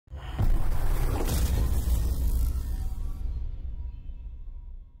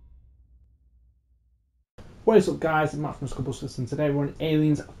What is up guys, it's Matt from Scubbuskers and today we're on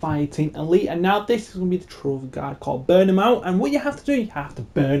Aliens Fireteam Elite, and now this is going to be the trophy guide called Burn Them Out. And what you have to do, you have to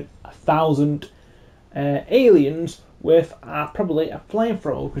burn 1,000 aliens with probably a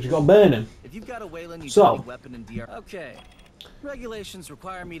flamethrower, because you've got to burn them. If you've got a Wayland, you so, need a weapon in DR. Okay. Regulations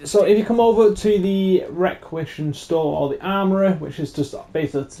require me to so if you come over to the Requisition store or the Armorer, which is just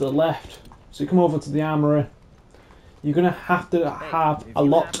basically to the left, so you come over to the Armorer, you're going to have a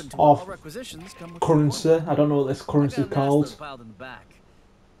lot of currency. I don't know what this currency is called.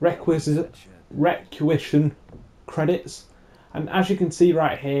 Requisition credits. And as you can see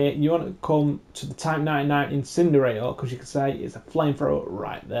right here, you want to come to the Type 99 Incinerator, because you can say it's a flamethrower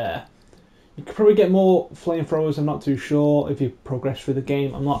right there. You could probably get more flamethrowers, I'm not too sure if you progress through the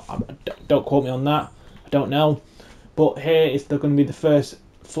game. Don't quote me on that, I don't know. But here is going to be the first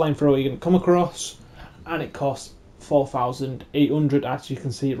flamethrower you're going to come across, and it costs 4,800, as you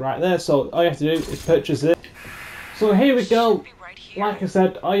can see right there. So all you have to do is purchase it. So here we go. Like I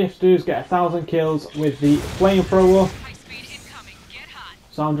said, all you have to do is get 1,000 kills with the flamethrower.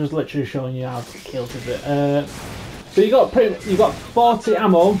 So I'm just literally showing you how to get kills with it. So you got 40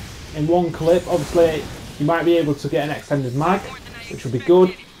 ammo in one clip. Obviously, you might be able to get an extended mag, which will be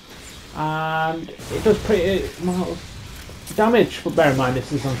good, and it does pretty amount of damage. But bear in mind,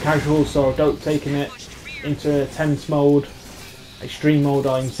 this is on casual, so don't take it into tense mode, extreme mode,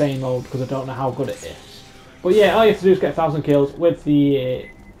 or insane mode, because I don't know how good it is. But yeah, all you have to do is get 1,000 kills with the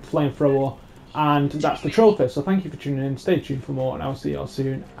flamethrower, and that's the trophy. So thank you for tuning in, stay tuned for more, and I'll see you all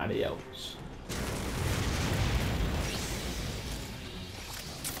soon. Adios.